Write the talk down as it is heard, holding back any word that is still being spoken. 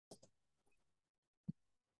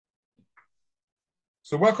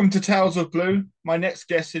So, welcome to Tales of Blue. My next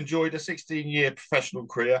guest enjoyed a 16-year professional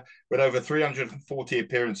career with over 340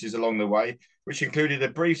 appearances along the way, which included a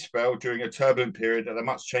brief spell during a turbulent period at a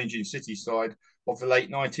much-changing city side of the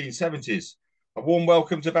late 1970s. A warm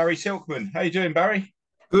welcome to Barry Silkman. How you doing, Barry?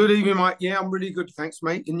 Good evening, Mike. Yeah, I'm really good. Thanks,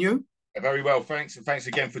 mate. And you? Very well, thanks. And thanks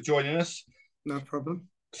again for joining us. No problem.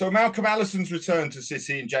 So, Malcolm Allison's return to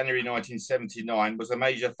City in January 1979 was a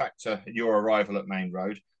major factor in your arrival at Maine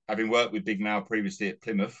Road, having worked with Big Mal previously at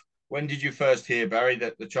Plymouth. When did you first hear, Barry,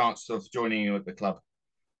 that the chance of joining you at the club?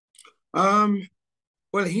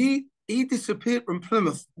 Well, he disappeared from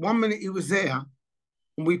Plymouth. 1 minute he was there,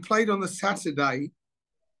 and we played on the Saturday,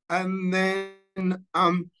 and then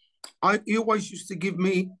he always used to give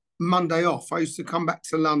me Monday off. I used to come back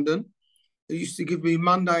to London. They used to give me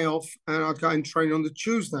Monday off, and I'd go and train on the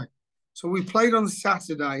Tuesday. So we played on the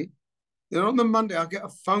Saturday. Then on the Monday, I get a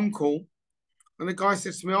phone call, and the guy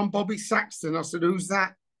says to me, "I'm Bobby Saxton." I said, "Who's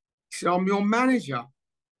that?" He said, "I'm your manager.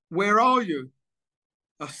 Where are you?"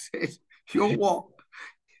 I said, "You're what?"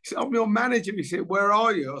 He said, "I'm your manager." He said, "Where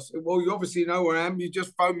are you?" I said, "Well, you obviously know where I am. You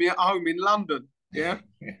just phoned me at home in London." Yeah,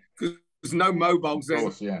 because there's no mobiles then. Of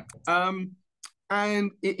course, yeah.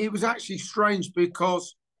 And it was actually strange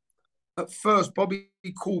because at first Bobby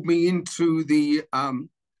called me into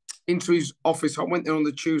his office. I went there on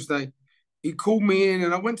the Tuesday. He called me in,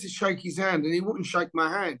 and I went to shake his hand, and he wouldn't shake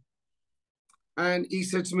my hand. And he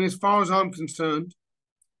said to me, "As far as I'm concerned,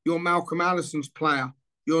 you're Malcolm Allison's player.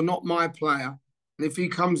 You're not my player. And if he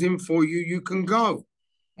comes in for you, you can go."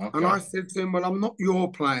 Okay. And I said to him, "Well, I'm not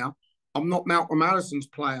your player. I'm not Malcolm Allison's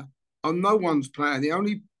player. I'm no one's player. The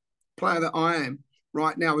only player that I am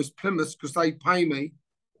right now is Plymouth because they pay me.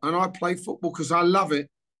 And I play football because I love it,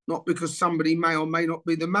 not because somebody may or may not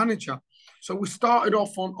be the manager." So we started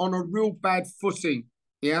off on a real bad footing,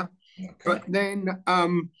 yeah? Okay. But then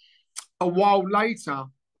a while later,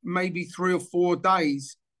 maybe 3 or 4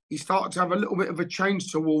 days, he started to have a little bit of a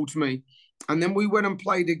change towards me. And then we went and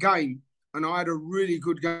played a game, and I had a really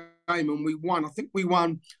good game, and we won. I think we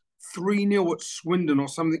won 3-0 at Swindon or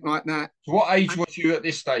something like that. So what age was you at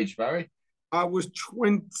this stage, Barry? I was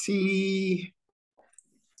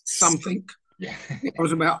 20-something. Yeah. I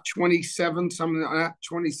was about 27, something like that,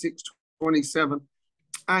 26, 27.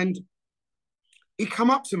 And he come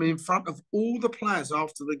up to me in front of all the players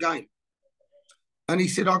after the game. And he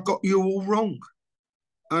said, "I got you all wrong.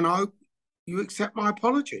 And I hope you accept my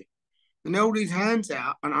apology." And held his hands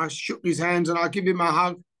out, and I shook his hands, and I give him a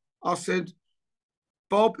hug. I said,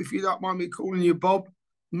 "Bob, if you don't mind me calling you Bob,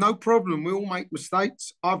 no problem. We all make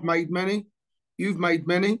mistakes. I've made many. You've made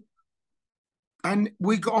many." And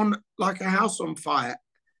we got on like a house on fire.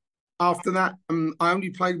 After that, I only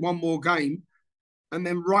played 1 more game. And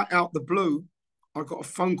then right out the blue, I got a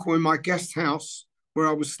phone call in my guest house where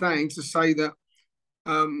I was staying to say that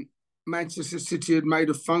Manchester City had made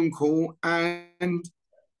a phone call and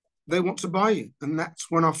they want to buy you. And that's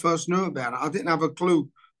when I first knew about it. I didn't have a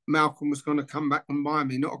clue Malcolm was going to come back and buy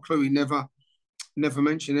me. Not a clue. He never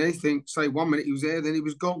mentioned anything. Say 1 minute he was there, then he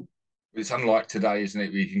was gone. It's unlike today, isn't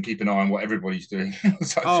it? We can keep an eye on what everybody's doing.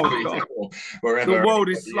 Wherever. The world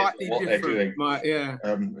is slightly different. Yeah.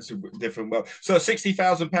 It's a different world. So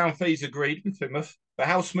 £60,000 fees agreed with Plymouth. But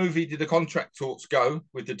how smoothly did the contract talks go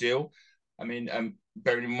with the deal? I mean,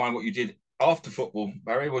 bearing in mind what you did after football,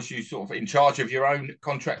 Barry, was you sort of in charge of your own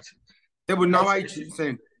contract? There were no agents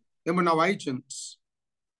then. There were no agents.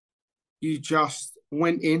 You just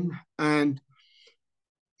went in and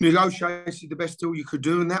negotiated the best deal you could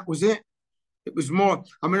do, and that was it. It was more.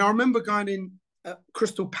 I mean, I remember going in at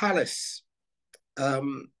Crystal Palace. I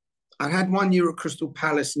had 1 year at Crystal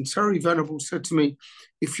Palace, and Terry Venables said to me,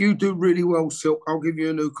 "If you do really well, Silk, I'll give you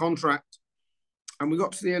a new contract." And we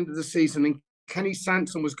got to the end of the season, and Kenny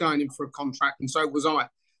Sanson was going in for a contract, and so was I.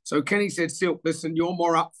 So Kenny said, "Silk, listen, you're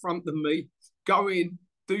more upfront than me. Go in,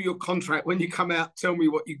 do your contract. When you come out, tell me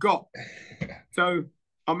what you got." So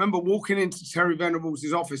I remember walking into Terry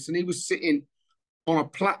Venables' office, and he was sitting on a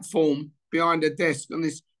platform behind a desk on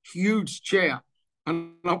this huge chair.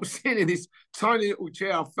 And I was sitting in this tiny little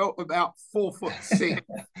chair. I felt about 4'6".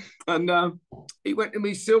 And he went to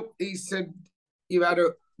me, "Silk," he said, "you had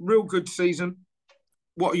a real good season.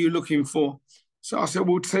 What are you looking for?" So I said,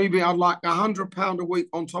 "Well, TB, I'd like £100 a week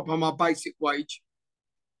on top of my basic wage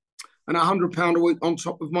and £100 a week on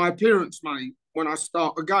top of my appearance money when I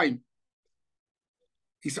start a game."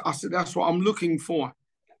 I said, "That's what I'm looking for."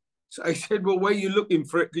 So he said, "Well, where are you looking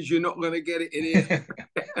for it? Because you're not going to get it in here."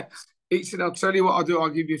 He said, "I'll tell you what I'll do. I'll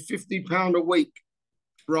give you £50 a week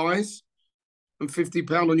rise and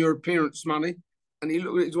 £50 on your appearance money." And he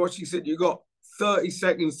looked at his watch. He said, "You got 30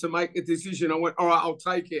 seconds to make a decision." I went, "All right, I'll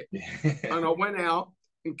take it." And I went out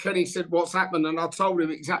And Kenny said, what's happened? And I told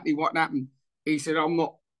him exactly what happened. He said, I'm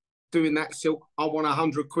not doing that, Silk. I want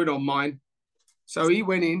 100 quid on mine. So he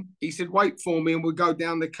went in. He said, wait for me, and we'll go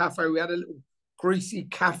down the cafe. We had a little greasy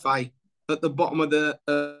cafe at the bottom of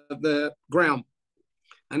the ground.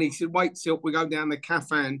 And he said, wait, Silk, we go down the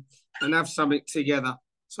cafe and have something together.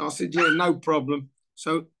 So I said, yeah, no problem.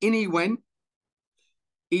 So in he went.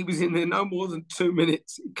 He was in there no more than 2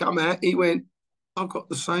 minutes. He come out, he went, I've got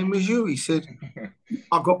the same as you. He said,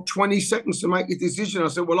 I've got 20 seconds to make a decision. I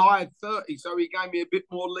said, well, I had 30, so he gave me a bit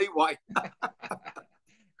more leeway.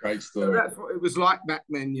 Great story. So that's what it was like back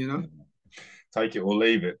then, you know. Take it or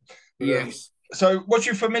leave it. Yes. So was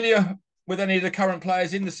you familiar with any of the current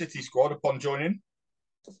players in the City squad upon joining?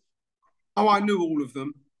 Oh, I knew all of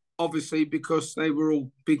them, obviously, because they were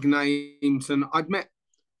all big names. And I'd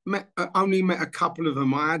only met a couple of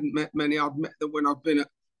them. I hadn't met many. I'd met them when I'd been at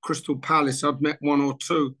Crystal Palace. I'd met one or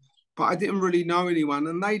two, but I didn't really know anyone,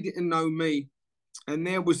 and they didn't know me. And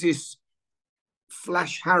there was this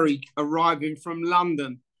Flash Harry arriving from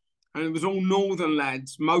London, and it was all northern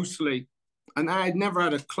lads mostly, and they had never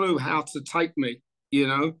had a clue how to take me, you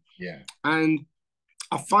know. Yeah. And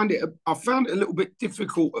I found it a little bit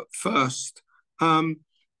difficult at first,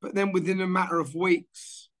 but then within a matter of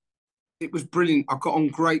weeks, it was brilliant. I got on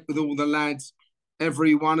great with all the lads.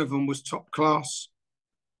 Every one of them was top class.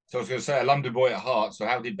 So I was going to say, a London boy at heart. So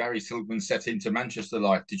how did Barry Silkman set into Manchester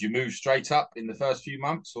life? Did you move straight up in the first few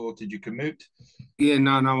months, or did you commute? Yeah,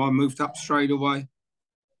 no, I moved up straight away.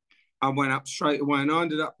 I went up straight away, and I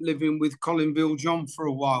ended up living with Colin Bell John for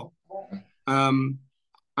a while. And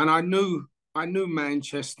I knew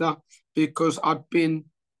Manchester because I'd been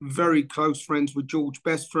very close friends with George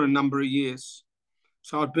Best for a number of years.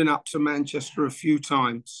 So I'd been up to Manchester a few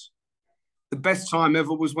times. The best time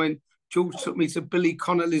ever was when George took me to Billy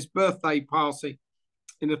Connolly's birthday party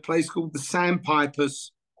in a place called the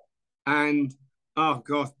Sandpipers. And, oh,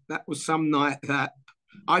 God, that was some night that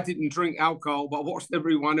I didn't drink alcohol, but I watched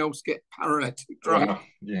everyone else get paralytic drunk.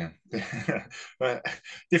 Yeah.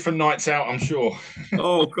 Different nights out, I'm sure.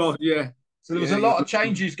 Oh, God, yeah. So there was a lot of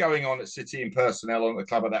changes going on at City and personnel on the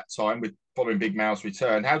club at that time, with following Big Mal's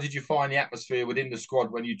return. How did you find the atmosphere within the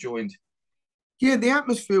squad when you joined? Yeah, the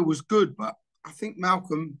atmosphere was good, but I think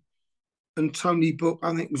Malcolm and Tony Book, I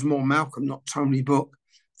think it was more Malcolm, not Tony Book.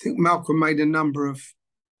 I think Malcolm made a number of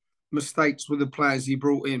mistakes with the players he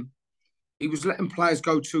brought in. He was letting players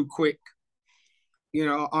go too quick. You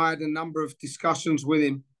know, I had a number of discussions with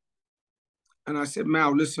him. And I said,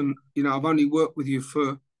 Mal, listen, you know, I've only worked with you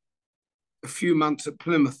for a few months at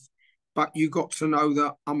Plymouth, but you got to know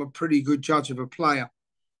that I'm a pretty good judge of a player.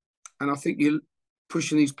 And I think you're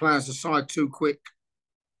pushing these players aside too quick.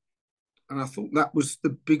 And I thought that was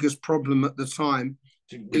the biggest problem at the time.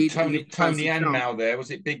 With Tony and Mal there, was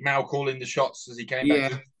it Big Mal calling the shots as he came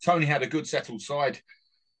back? Tony had a good settled side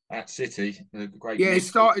at City. It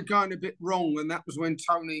started going a bit wrong, and that was when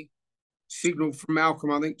Tony signalled from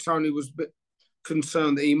Malcolm. I think Tony was a bit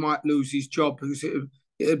concerned that he might lose his job because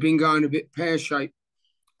it had been going a bit pear-shaped.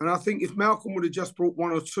 And I think if Malcolm would have just brought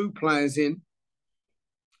one or two players in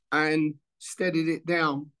and steadied it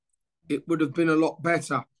down, it would have been a lot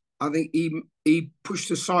better. I think he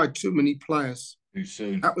pushed aside too many players. Too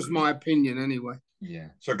soon. That was my opinion anyway. Yeah.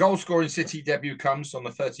 So goal-scoring City debut comes on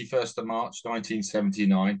the 31st of March,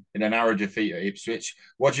 1979, in a narrow defeat at Ipswich.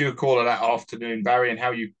 What do you recall of that afternoon, Barry, and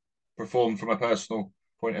how you performed from a personal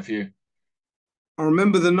point of view? I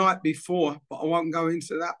remember the night before, but I won't go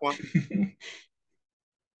into that one.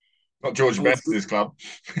 Not George Best's club.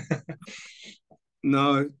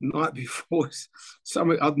 No, the night before is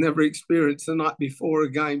something I'd never experienced the night before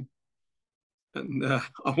a game. And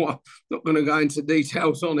I'm not going to go into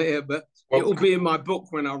details on here, but it'll be in my book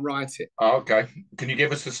when I write it. Oh, okay. Can you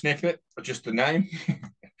give us a snippet or just the name?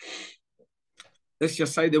 Let's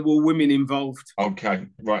just say there were women involved. Okay,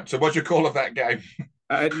 right. So what do you call of that game?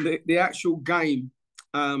 The actual game,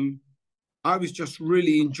 I was just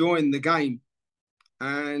really enjoying the game.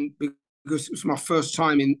 And because it was my first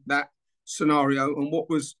time in that scenario. And what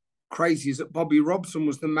was crazy is that Bobby Robson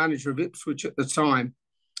was the manager of Ipswich at the time.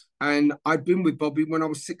 And I'd been with Bobby when I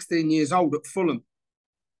was 16 years old at Fulham.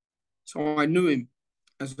 So I knew him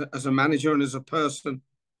as a manager and as a person.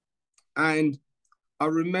 And I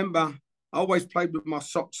remember I always played with my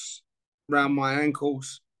socks around my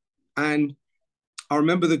ankles. And I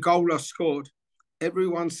remember the goal I scored.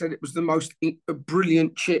 Everyone said it was the most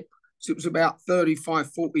brilliant chip. So it was about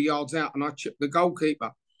 35, 40 yards out, and I chipped the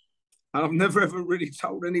goalkeeper. And I've never ever really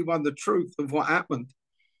told anyone the truth of what happened.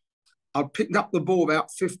 I picked up the ball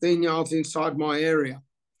about 15 yards inside my area,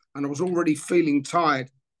 and I was already feeling tired.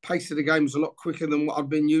 Pace of the game was a lot quicker than what I'd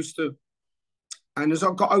been used to. And as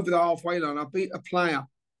I got over the halfway line, I beat a player,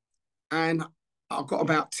 and I got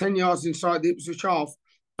about 10 yards inside the Ipswich half,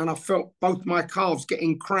 and I felt both my calves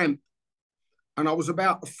getting cramped, and I was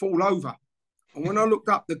about to fall over. And when I looked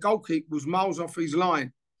up, the goalkeeper was miles off his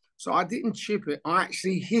line. So I didn't chip it. I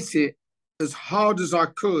actually hit it as hard as I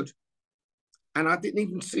could. And I didn't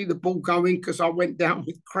even see the ball go in because I went down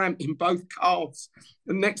with cramp in both calves.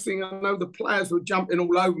 The next thing I know, the players were jumping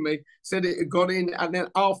all over me, said it had got in. And then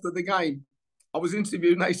after the game, I was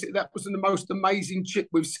interviewed and they said that was the most amazing chip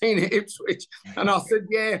we've seen at Ipswich. And I said,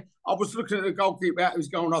 yeah, I was looking at the goalkeeper out, he was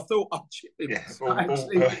going, I thought I'd chip him. Yeah, so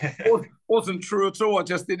actually, wasn't true at all. I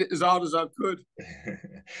just did it as hard as I could.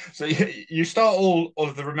 So you start all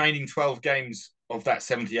of the remaining 12 games of that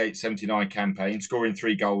 78-79 campaign, scoring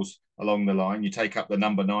 3 goals along the line. You take up the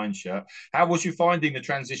number 9 shirt. How was you finding the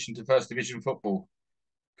transition to First Division football?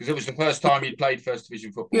 Because it was the first time you'd played First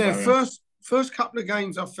Division football. Yeah, first couple of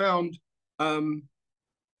games I found a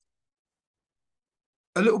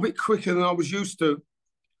little bit quicker than I was used to.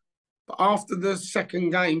 But after the second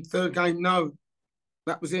game, third game, no,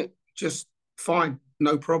 that was it. Just fine,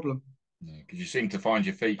 no problem. Because you seemed to find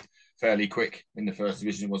your feet fairly quick in the First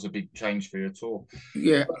Division. It was a big change for you at all.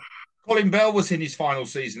 Yeah. Colin Bell was in his final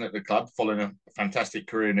season at the club, following a fantastic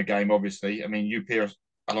career in the game, obviously. I mean, you appear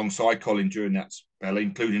alongside Colin during that spell,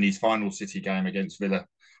 including his final City game against Villa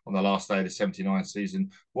on the last day of the 79 season.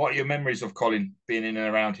 What are your memories of Colin being in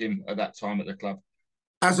and around him at that time at the club?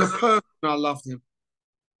 As a person, I loved him.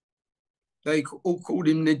 They all called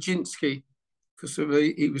him Nijinsky because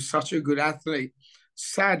he was such a good athlete.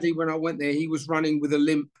 Sadly, when I went there, he was running with a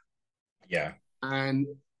limp. Yeah. And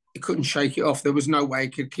he couldn't shake it off. There was no way he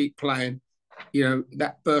could keep playing. You know,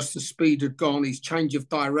 that burst of speed had gone. His change of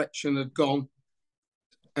direction had gone.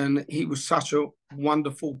 And he was such a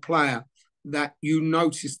wonderful player that you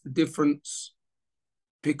noticed the difference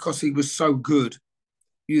because he was so good.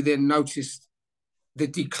 You then noticed the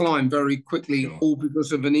decline very quickly, sure, all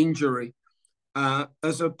because of an injury.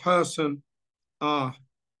 As a person,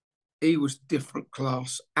 he was different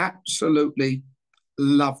class. Absolutely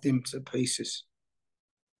loved him to pieces.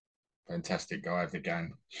 Fantastic guy of the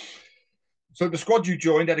game. So the squad you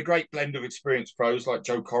joined had a great blend of experienced pros like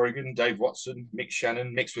Joe Corrigan, Dave Watson, Mick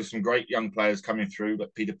Shannon, mixed with some great young players coming through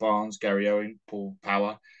like Peter Barnes, Gary Owen, Paul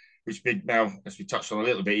Power, which big now, as we touched on a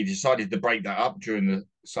little bit, he decided to break that up during the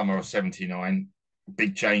summer of 79.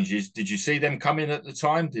 Big changes. Did you see them come in at the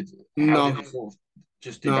time? No. Did it sort of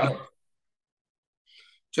just develop? No.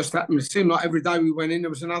 Just happened. It seemed like every day we went in, there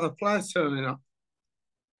was another player turning up.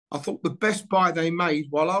 I thought the best buy they made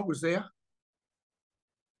while I was there,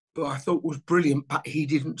 but I thought was brilliant, but he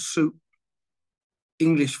didn't suit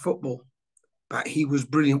English football, but he was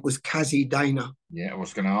brilliant, was Kazi Dana. Yeah, I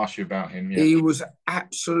was going to ask you about him. Yeah. He was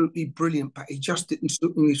absolutely brilliant, but he just didn't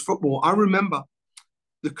suit English football. I remember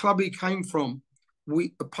the club he came from,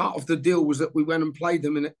 a part of the deal was that we went and played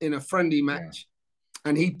them in a friendly match,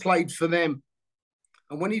 and he played for them.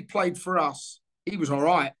 And when he played for us, he was all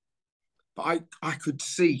right, but I could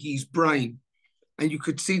see his brain. And you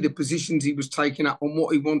could see the positions he was taking up and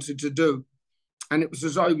what he wanted to do. And it was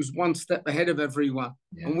as though he was one step ahead of everyone.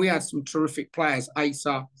 Yeah. And we had some terrific players,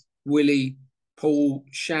 Asa, Willie, Paul,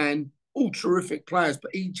 Shan, all terrific players.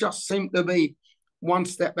 But he just seemed to be one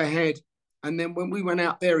step ahead. And then when we went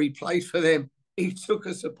out there, he played for them. He took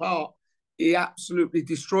us apart. He absolutely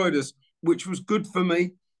destroyed us, which was good for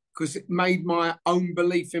me because it made my own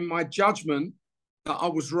belief in my judgment that I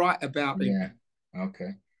was right about him. Yeah,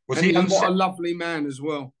 okay. What a lovely man as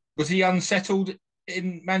well. Was he unsettled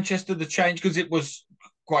in Manchester, the change? Because it was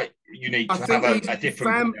quite unique to have a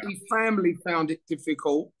different... His family found it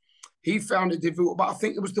difficult. He found it difficult, but I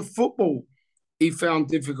think it was the football he found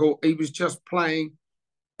difficult. He was just playing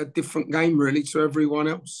a different game, really, to everyone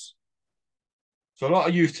else. So a lot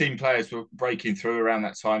of youth team players were breaking through around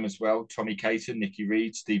that time as well. Tommy Caton, Nicky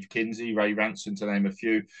Reed, Steve Kinsey, Ray Ranson, to name a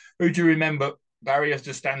few. Who do you remember, Barry, as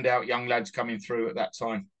the standout young lads coming through at that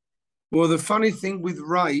time? Well, the funny thing with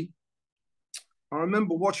Ray, I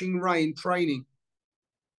remember watching Ray in training.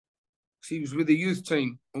 He was with the youth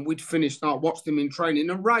team and we'd finished. I watched him in training.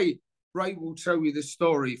 And Ray will tell you this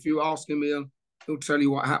story. If you ask him, he'll tell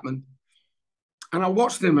you what happened. And I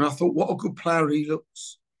watched him and I thought, what a good player he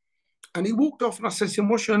looks. And he walked off and I said to him,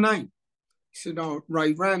 what's your name? He said, oh,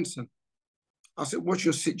 Ray Ranson. I said, what's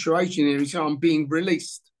your situation here? He said, I'm being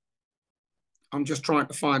released. I'm just trying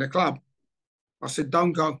to find a club. I said,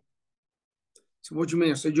 don't go. So what do you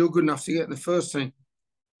mean? I said, you're good enough to get in the first team.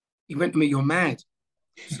 He went to me, you're mad.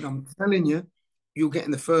 I said, I'm telling you, you'll get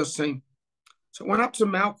in the first team. So I went up to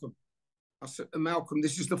Malcolm. I said to Malcolm,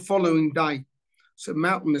 this is the following day. I said,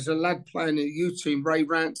 Malcolm, there's a lad playing in the youth team, Ray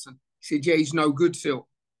Ranson. He said, yeah, he's no good, Silk.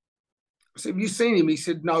 I said, have you seen him? He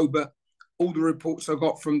said, no, but all the reports I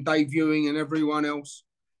got from Dave Ewing and everyone else,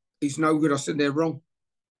 he's no good. I said, they're wrong.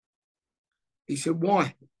 He said,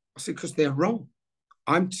 why? I said, because they're wrong.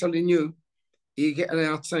 I'm telling you, you get in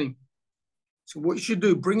our team. So what you should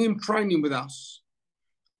do, bring him training with us.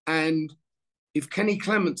 And if Kenny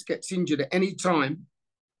Clements gets injured at any time,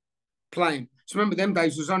 play him. So remember, them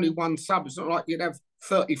days was only one sub. It's not like you'd have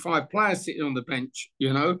 35 players sitting on the bench,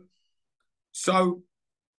 you know. So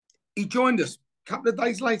he joined us. A couple of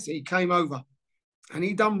days later, he came over and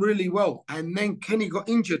he done really well. And then Kenny got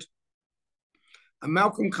injured. And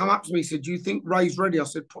Malcolm come up to me and said, do you think Ray's ready? I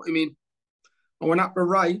said, put him in. I went up to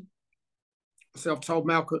Ray. I said, I've told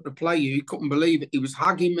Malcolm to play you. He couldn't believe it. He was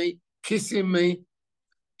hugging me, kissing me.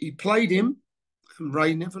 He played him, and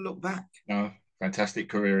Ray never looked back. No, fantastic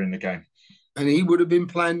career in the game. And he would have been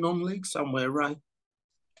playing non-league somewhere, Ray.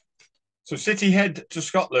 So City head to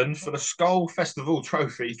Scotland for the Skull Festival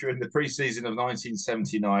Trophy during the pre-season of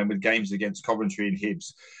 1979 with games against Coventry and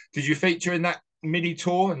Hibs. Did you feature in that mini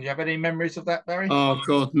tour, and do you have any memories of that, Barry? Oh,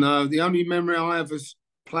 God, no. The only memory I have is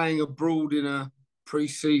playing abroad in a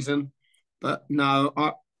pre-season. But no,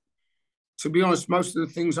 to be honest, most of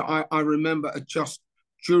the things that I remember are just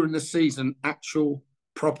during the season, actual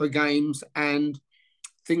proper games and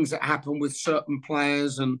things that happen with certain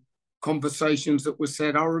players and conversations that were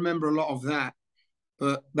said. I remember a lot of that.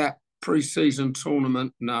 But that pre-season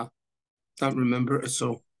tournament, no, don't remember it at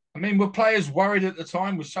all. I mean, were players worried at the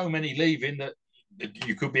time with so many leaving that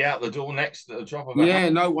you could be out the door next at the drop of a hat? Yeah,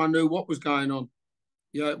 no one knew what was going on.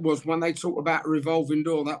 Yeah, it was when they talk about a revolving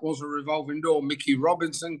door, that was a revolving door. Mickey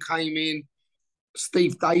Robinson came in,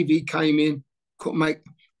 Steve Davey came in, couldn't make,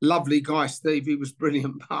 lovely guy, Steve, he was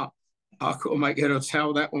brilliant, but I couldn't make head or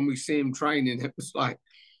tail that when we see him training. It was like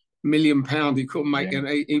 £1 million, he couldn't make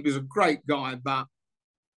it. He was a great guy, but,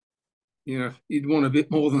 you know, he'd want a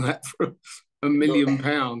bit more than that for £1 million.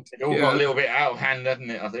 It all got a little bit out of hand,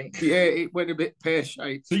 hadn't it, I think? Yeah, it went a bit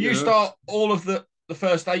pear-shaped. So you start all of the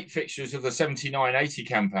first 8 fixtures of the 79-80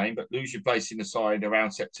 campaign, but lose your place in the side around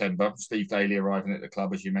September. Steve Daly arriving at the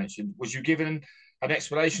club, as you mentioned. Was you given an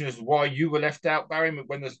explanation as to why you were left out, Barry?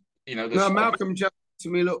 When no, Malcolm just said to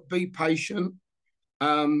me, look, be patient.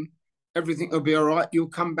 Everything will be all right. You'll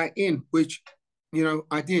come back in, which, you know,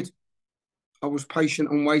 I did. I was patient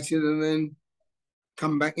and waited, and then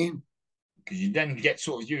come back in. Because you then get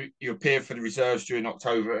sort of you appear for the reserves during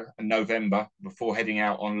October and November before heading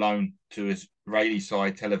out on loan to his Israeli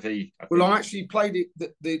side, Tel Aviv. Well, I actually played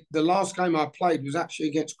it. The last game I played was actually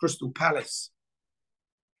against Crystal Palace.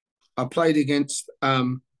 I played against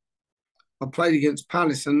Palace,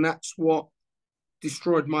 and that's what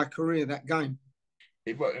destroyed my career. That game.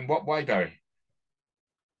 In what way, Barry?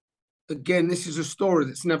 Again, this is a story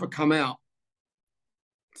that's never come out.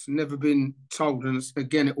 It's never been told, and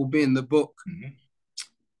it will be in the book. Mm-hmm.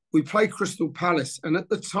 We played Crystal Palace, and at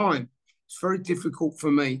the time, it's very difficult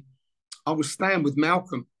for me. I was staying with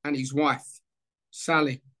Malcolm and his wife,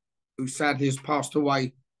 Sally, who sadly has passed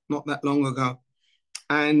away not that long ago.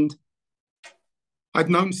 And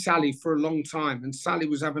I'd known Sally for a long time, and Sally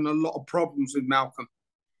was having a lot of problems with Malcolm.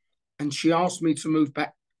 And she asked me to move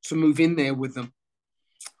in there with them.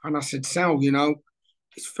 And I said, Sal, you know,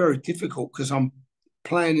 it's very difficult because I'm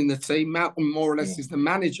playing in the team. Malcolm more or less is the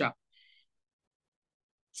manager.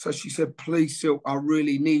 So she said, please, Silk, I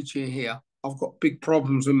really need you here. I've got big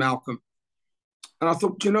problems with Malcolm. And I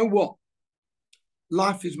thought, do you know what?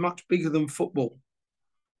 Life is much bigger than football.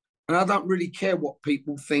 And I don't really care what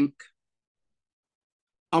people think.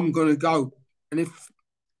 I'm going to go. And if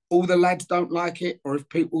all the lads don't like it, or if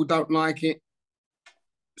people don't like it,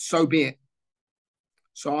 so be it.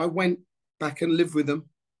 So I went back and lived with them.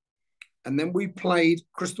 And then we played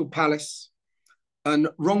Crystal Palace. And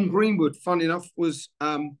Ron Greenwood, funny enough, was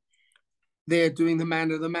there doing the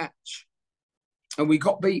man of the match. And we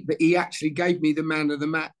got beat, but he actually gave me the man of the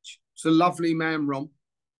match. It's a lovely man, Ron.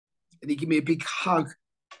 And he gave me a big hug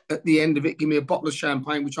at the end of it, give me a bottle of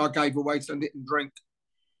champagne, which I gave away so I didn't drink.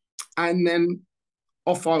 And then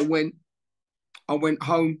off I went. I went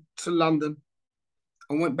home to London.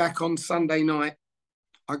 I went back on Sunday night.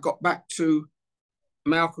 I got back to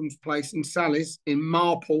Malcolm's place and Sally's in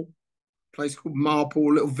Marple, a place called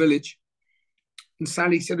Marple, a little village. And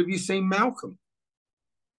Sally said, have you seen Malcolm?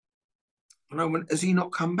 And I went, has he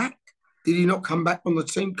not come back? Did he not come back on the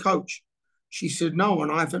team coach? She said, no,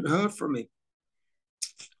 and I haven't heard from him.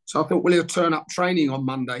 So I thought, well, he'll turn up training on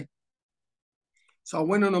Monday. So I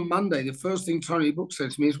went on Monday. The first thing Tony Book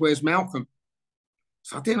said to me is, where's Malcolm?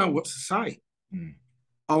 So I didn't know what to say.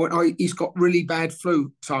 I went, he's got really bad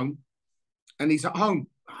flu, Tone, and he's at home.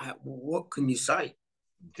 Well, what can you say?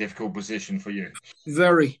 Difficult position for you.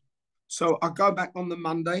 Very. So I go back on the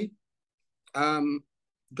Monday,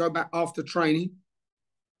 go back after training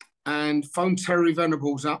and phone Terry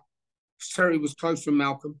Venables up. Terry was close with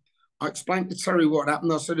Malcolm. I explained to Terry what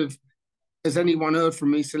happened. I said, has anyone heard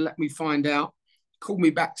from me? He said, let me find out. He called me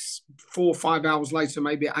back 4 or 5 hours later,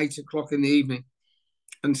 maybe at 8 o'clock in the evening,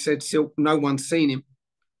 and said, Silk, no one's seen him.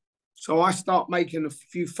 So I start making a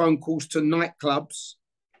few phone calls to nightclubs.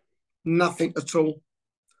 Nothing at all.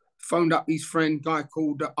 Phoned up his friend, guy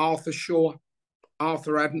called Arthur Shaw.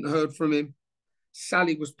 Arthur hadn't heard from him.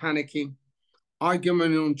 Sally was panicking. I give him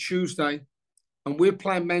in on Tuesday, and we're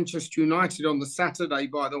playing Manchester United on the Saturday,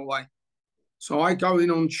 by the way. So I go in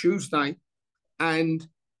on Tuesday, and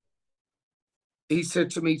he said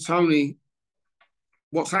to me, Tony,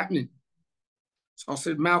 what's happening? So I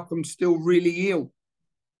said, Malcolm's still really ill.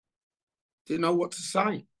 Didn't know what to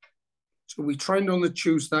say. So we trained on the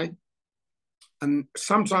Tuesday, and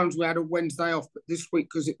sometimes we had a Wednesday off, but this week,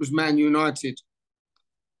 because it was Man United,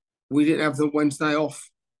 we didn't have the Wednesday off.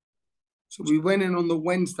 So we went in on the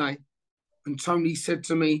Wednesday, and Tony said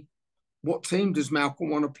to me, what team does Malcolm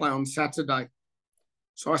want to play on Saturday?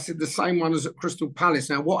 So I said, the same one as at Crystal Palace.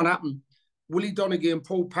 Now, what happened? Willie Donaghy and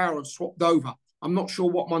Paul Power had swapped over. I'm not sure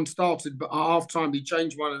what one started, but at half-time, he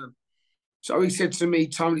changed one of them. So he said to me,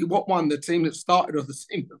 Tony, what won, the team that started or the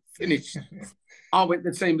team that finished? I went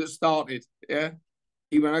the team that started, yeah.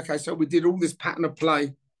 He went, okay, so we did all this pattern of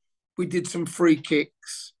play. We did some free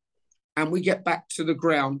kicks, and we get back to the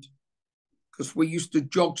ground because we used to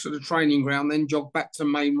jog to the training ground, then jog back to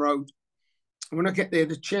Maine Road. And when I get there,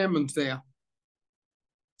 the chairman's there.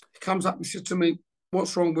 He comes up and says to me,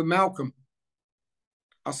 what's wrong with Malcolm?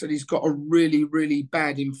 I said, he's got a really, really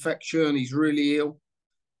bad infection. He's really ill.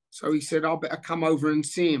 So he said, I better come over and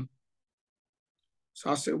see him.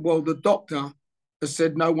 So I said, well, the doctor has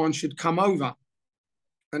said no one should come over.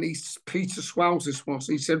 And he's Peter Swales this was.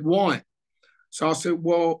 He said, why? So I said,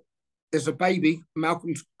 well, there's a baby.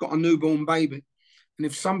 Malcolm's got a newborn baby. And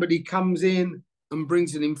if somebody comes in and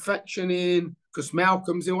brings an infection in, because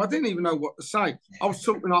Malcolm's ill, I didn't even know what to say. I was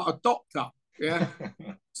talking like a doctor, yeah?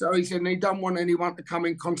 So he said, they don't want anyone to come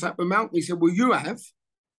in contact with Malcolm. He said, well, you have,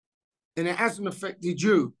 and it hasn't affected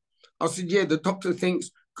you. I said, yeah, the doctor thinks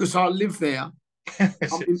because I live there,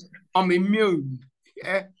 I'm immune,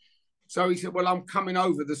 yeah? So he said, well, I'm coming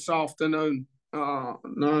over this afternoon. Oh,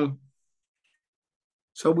 no.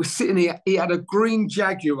 So we're sitting here. He had a green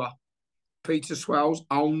Jaguar, Peter Swales.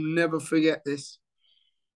 I'll never forget this.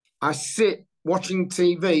 I sit watching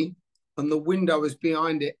TV, and the window is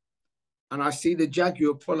behind it, and I see the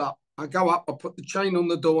Jaguar pull up. I go up, I put the chain on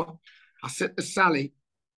the door. I said to Sally,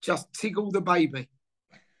 just tickle the baby.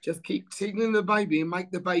 Just keep tickling the baby and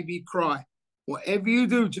make the baby cry. Whatever you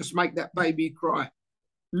do, just make that baby cry.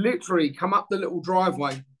 Literally come up the little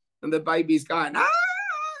driveway, and the baby's going, ah!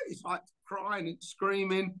 It's like crying and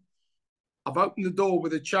screaming. I've opened the door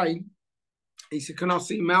with a chain. He said, can I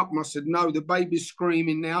see Malcolm? I said, no, the baby's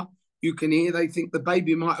screaming now. You can hear, they think the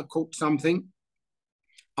baby might have caught something.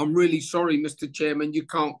 I'm really sorry, Mr. Chairman, you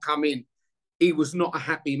can't come in. He was not a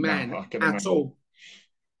happy man at all.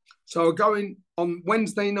 So going on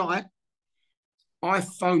Wednesday night, I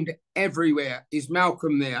phoned everywhere. Is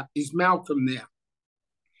Malcolm there? Is Malcolm there?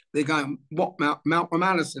 They're going, what, Malcolm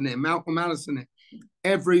Allison there? Malcolm Allison there?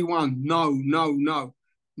 Everyone, no.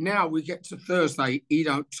 Now we get to Thursday, he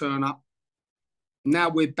don't turn up. Now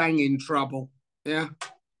we're banging trouble, yeah?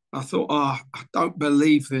 I thought, I don't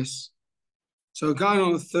believe this. So going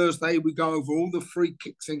on a Thursday, we go over all the free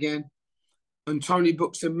kicks again. And Tony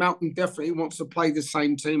Book said, Malcolm definitely wants to play the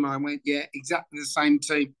same team. I went, yeah, exactly the same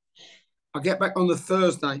team. I get back on the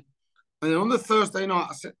Thursday. And then on the Thursday night,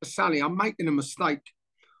 I said to Sally, I'm making a mistake.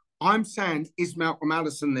 I'm saying, is Malcolm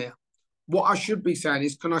Allison there? What I should be saying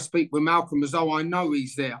is, can I speak with Malcolm as though I know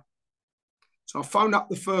he's there? So I phoned up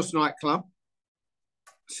the first nightclub.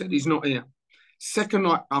 Said he's not here. Second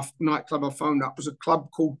nightclub I phoned up was a club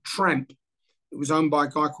called Tramp. It was owned by a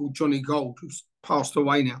guy called Johnny Gold, who's passed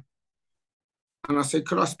away now. And I said,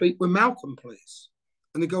 could I speak with Malcolm, please?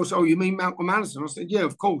 And the girl said, oh, you mean Malcolm Allison? I said, yeah,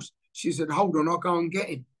 of course. She said, hold on, I'll go and get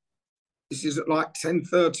him. This is at like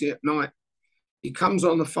 10:30 at night. He comes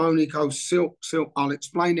on the phone, he goes, Silk, I'll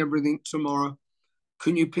explain everything tomorrow.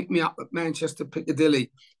 Can you pick me up at Manchester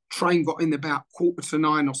Piccadilly? Train got in about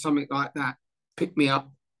 9:15 or something like that. Pick me up.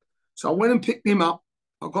 So I went and picked him up.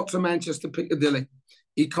 I got to Manchester Piccadilly.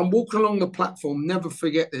 He come walking along the platform, never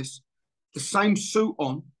forget this, the same suit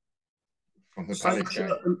on, from the same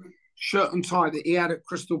shirt and tie that he had at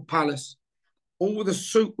Crystal Palace. All the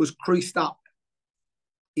suit was creased up.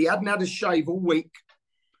 He hadn't had a shave all week.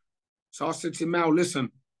 So I said to him, Mal,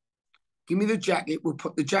 listen, give me the jacket. We'll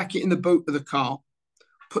put the jacket in the boot of the car,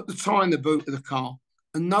 put the tie in the boot of the car,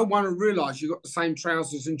 and no one will realise you've got the same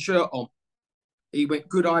trousers and shirt on. He went,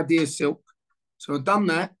 good idea, Silk. So I've done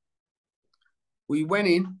that. We went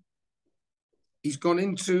in. He's gone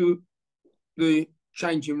into the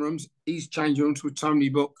changing rooms. He's changing rooms with Tony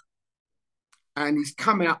Book. And he's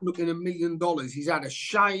come out looking $1 million. He's had a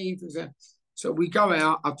shave. So we go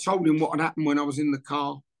out. I told him what had happened when I was in the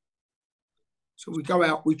car. So we go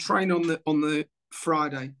out. We train on the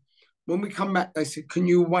Friday. When we come back, they said, can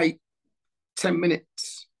you wait 10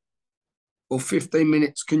 minutes or 15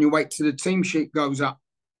 minutes? Can you wait till the team sheet goes up?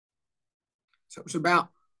 So it was about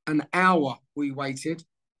an hour we waited.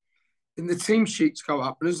 Then the team sheets go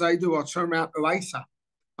up. And as they do, I turn around to Asa.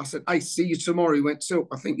 I said, hey, see you tomorrow. He went, Silk,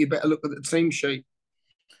 I think you better look at the team sheet.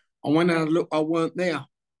 I went and I looked. I weren't there.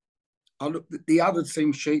 I looked at the other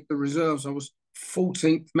team sheet, the reserves. I was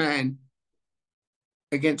 14th man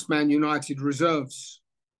against Man United reserves.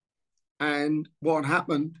 And what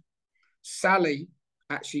happened, Sally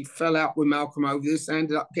actually fell out with Malcolm over this,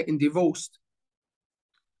 ended up getting divorced.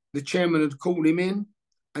 The chairman had called him in,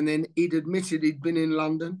 and then he'd admitted he'd been in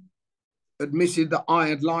London, admitted that I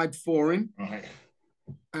had lied for him, right,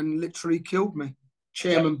 and literally killed me.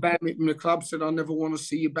 Chairman banned me from the club, said, I never want to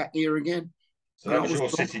see you back here again. So that was your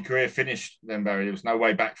City career finished then, Barry. There was no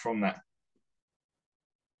way back from that.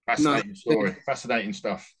 Fascinating story. Fascinating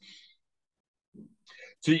stuff.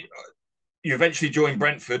 So you eventually joined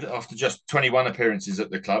Brentford after just 21 appearances at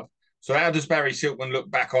the club. So how does Barry Silkman look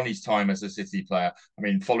back on his time as a City player? I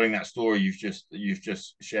mean, following that story you've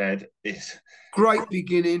just shared, is great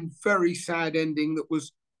beginning, very sad ending that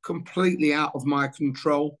was completely out of my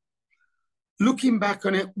control. Looking back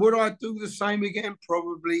on it, would I do the same again?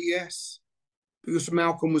 Probably yes, because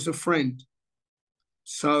Malcolm was a friend.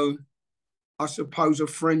 So I suppose a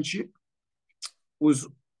friendship was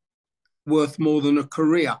worth more than a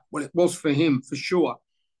career. Well, it was for him, for sure.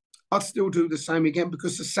 I'd still do the same again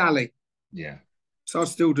because of Sally. Yeah. So I'd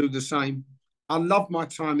still do the same. I loved my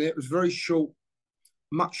time there. It was very short,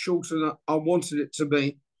 much shorter than I wanted it to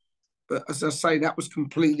be. But as I say, that was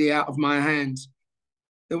completely out of my hands.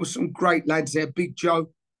 There were some great lads there. Big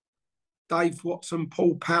Joe, Dave Watson,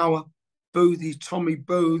 Paul Power, Boothie, Tommy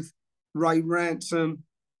Booth, Ray Ranson,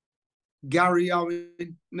 Gary Owen.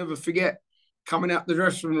 Never forget coming out the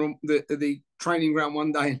dressing room, the training ground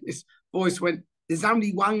one day, and this voice went, there's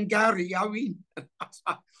only one Gary Owen.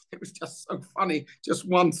 It was just so funny. Just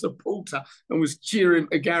one supporter and was cheering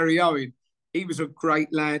for Gary Owen. He was a great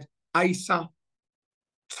lad. Asa,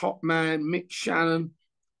 top man, Mick Shannon,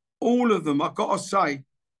 all of them, I've got to say,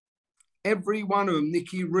 every one of them,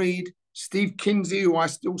 Nicky Reed, Steve Kinsey, who I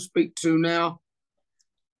still speak to now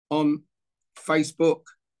on Facebook,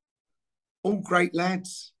 all great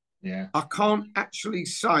lads. Yeah. I can't actually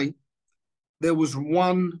say there was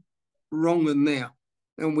one wrong in there.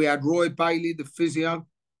 And we had Roy Bailey, the physio.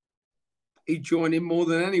 He joined in more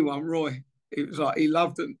than anyone, Roy. It was like he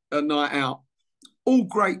loved a night out. All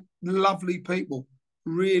great, lovely people.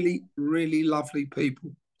 Really, really lovely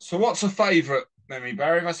people. So what's a favourite memory,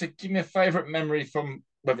 Barry? If I said, give me a favourite memory from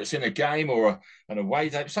whether it's in a game or an away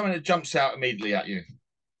day, something that jumps out immediately at you.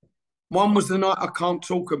 One was the night I can't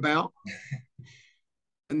talk about.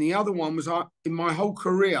 And the other one was in my whole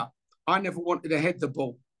career, I never wanted to head the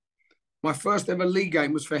ball. My first ever league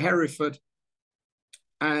game was for Hereford.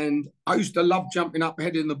 And I used to love jumping up,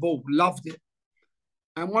 heading the ball, loved it.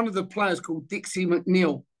 And one of the players called Dixie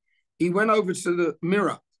McNeil, he went over to the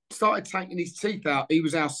mirror, started taking his teeth out. He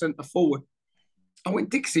was our centre forward. I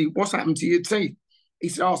went, Dixie, what's happened to your teeth? He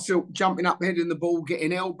said, oh, Silk, jumping up, heading the ball,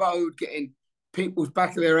 getting elbowed, getting people's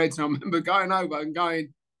back of their heads. And I remember going over and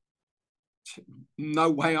going, no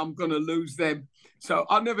way I'm going to lose them. So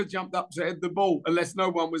I never jumped up to head the ball unless no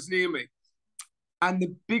one was near me. And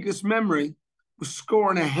the biggest memory was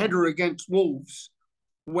scoring a header against Wolves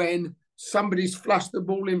when somebody's flushed the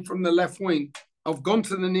ball in from the left wing. I've gone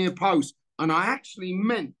to the near post and I actually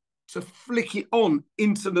meant to flick it on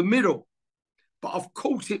into the middle, but I've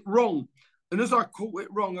caught it wrong. And as I caught it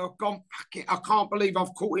wrong, I've gone, I can't believe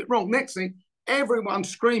I've caught it wrong. Next thing, everyone's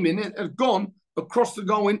screaming. It had gone across the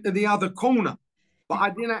goal into the other corner. But I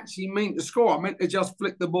didn't actually mean to score. I meant to just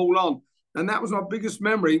flick the ball on. And that was my biggest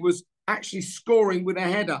memory, was actually scoring with a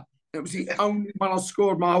header. It was the only one I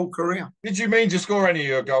scored my whole career. Did you mean to score any of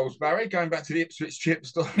your goals, Barry, going back to the Ipswich chip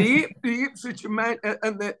story? The Ipswich and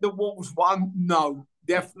the Wolves one? No,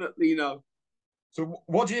 definitely no. So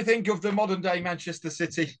what do you think of the modern-day Manchester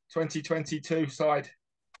City 2022 side?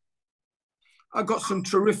 I've got some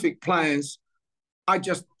terrific players. I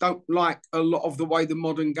just don't like a lot of the way the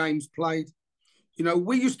modern game's played. You know,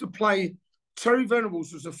 we used to play Terry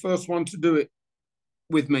Venables was the first one to do it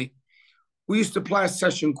with me. We used to play a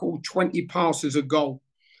session called 20 passes a goal.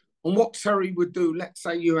 And what Terry would do, let's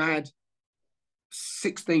say you had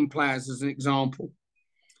 16 players as an example.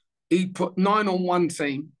 He'd put 9 on one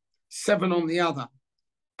team, 7 on the other.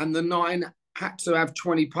 And the 9 had to have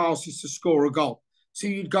 20 passes to score a goal. So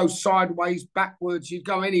you'd go sideways, backwards, you'd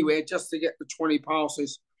go anywhere just to get the 20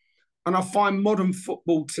 passes. And I find modern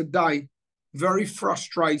football today very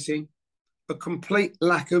frustrating, a complete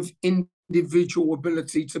lack of individual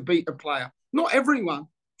ability to beat a player. Not everyone,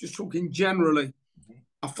 just talking generally.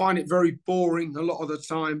 I find it very boring a lot of the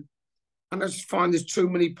time. And I just find there's too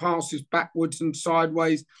many passes backwards and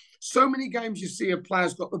sideways. So many games you see a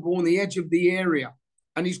player's got the ball on the edge of the area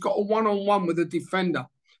and he's got a one-on-one with a defender.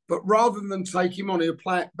 But rather than take him on, he'll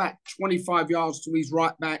play it back 25 yards to his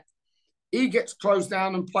right back. He gets closed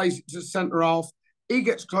down and plays it to centre half. He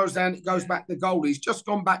gets closed down, it goes back to goal. He's just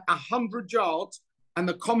gone back 100 yards and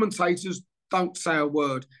the commentators don't say a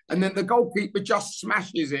word. And then the goalkeeper just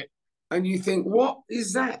smashes it. And you think, what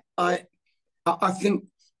is that? I think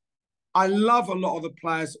I love a lot of the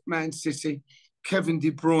players at Man City. Kevin De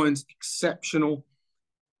Bruyne's exceptional.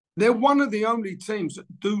 They're one of the only teams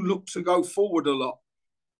that do look to go forward a lot.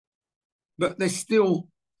 But there's still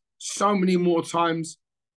so many more times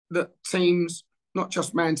that teams, not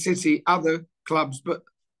just Man City, other clubs, but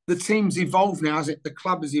the teams evolve now, as it the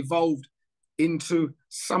club has evolved into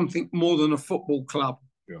something more than a football club.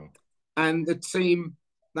 Yeah. And the team,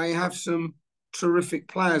 they have some terrific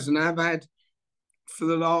players and have had for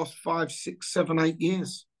the last 5, 6, 7, 8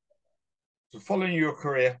 years. So following your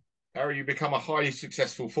career, Harry, you become a highly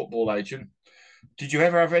successful football agent. Did you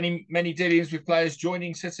ever have many dealings with players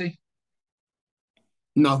joining City?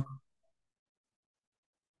 No.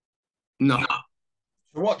 So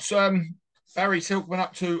what's Barry Silkman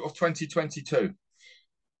up to of 2022?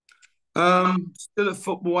 Still a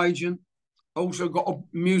football agent. Also got a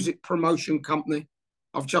music promotion company.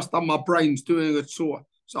 I've just done my brains doing a tour.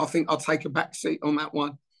 So I think I'll take a back seat on that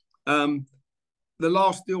one. The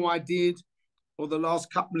last deal I did, or the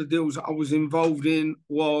last couple of deals I was involved in,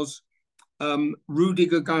 was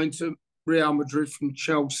Rudiger going to Real Madrid from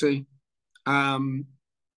Chelsea.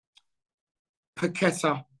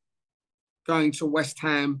 Paqueta going to West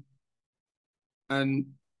Ham. And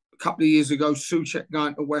a couple of years ago, Souček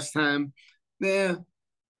going to West Ham. They're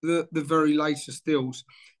the very latest deals.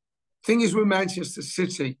 Thing is with Manchester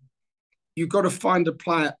City, you've got to find a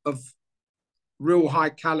player of real high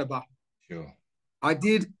caliber. Sure. I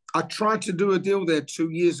tried to do a deal there 2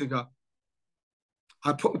 years ago.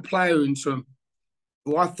 I put a player into him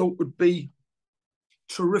who I thought would be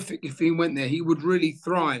terrific if he went there. He would really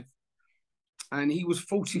thrive. And he was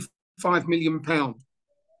 £45 million.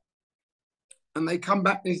 And they come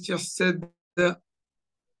back and just said that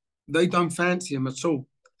they don't fancy him at all.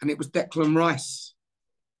 And it was Declan Rice.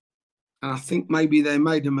 And I think maybe they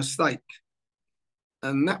made a mistake.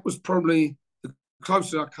 And that was probably the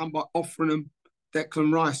closest I come by offering them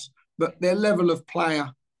Declan Rice. But their level of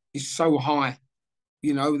player is so high.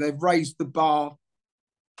 You know, they've raised the bar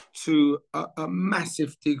to a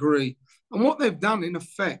massive degree. And what they've done, in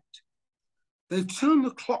effect, they've turned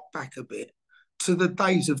the clock back a bit to the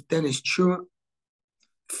days of Dennis Stewart,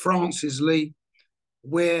 Francis Lee,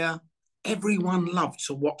 where everyone loved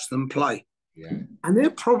to watch them play. Yeah. And they're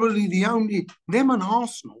probably them and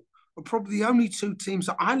Arsenal are probably the only two teams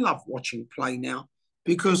that I love watching play now,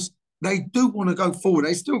 because they do want to go forward.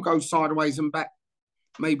 They still go sideways and back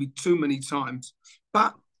maybe too many times,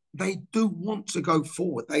 but they do want to go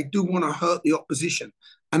forward. They do want to hurt the opposition,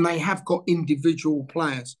 and they have got individual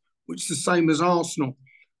players, which is the same as Arsenal.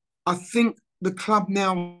 I think the club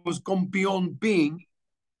now has gone beyond being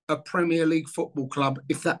a Premier League football club,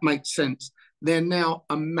 if that makes sense. They're now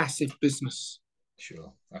a massive business.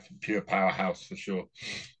 Sure. That's a pure powerhouse for sure.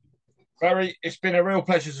 Barry, it's been a real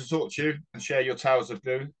pleasure to talk to you and share your tales of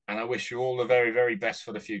blue, and I wish you all the very, very best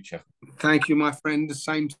for the future. Thank you, my friend. The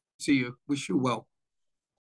same to you. Wish you well.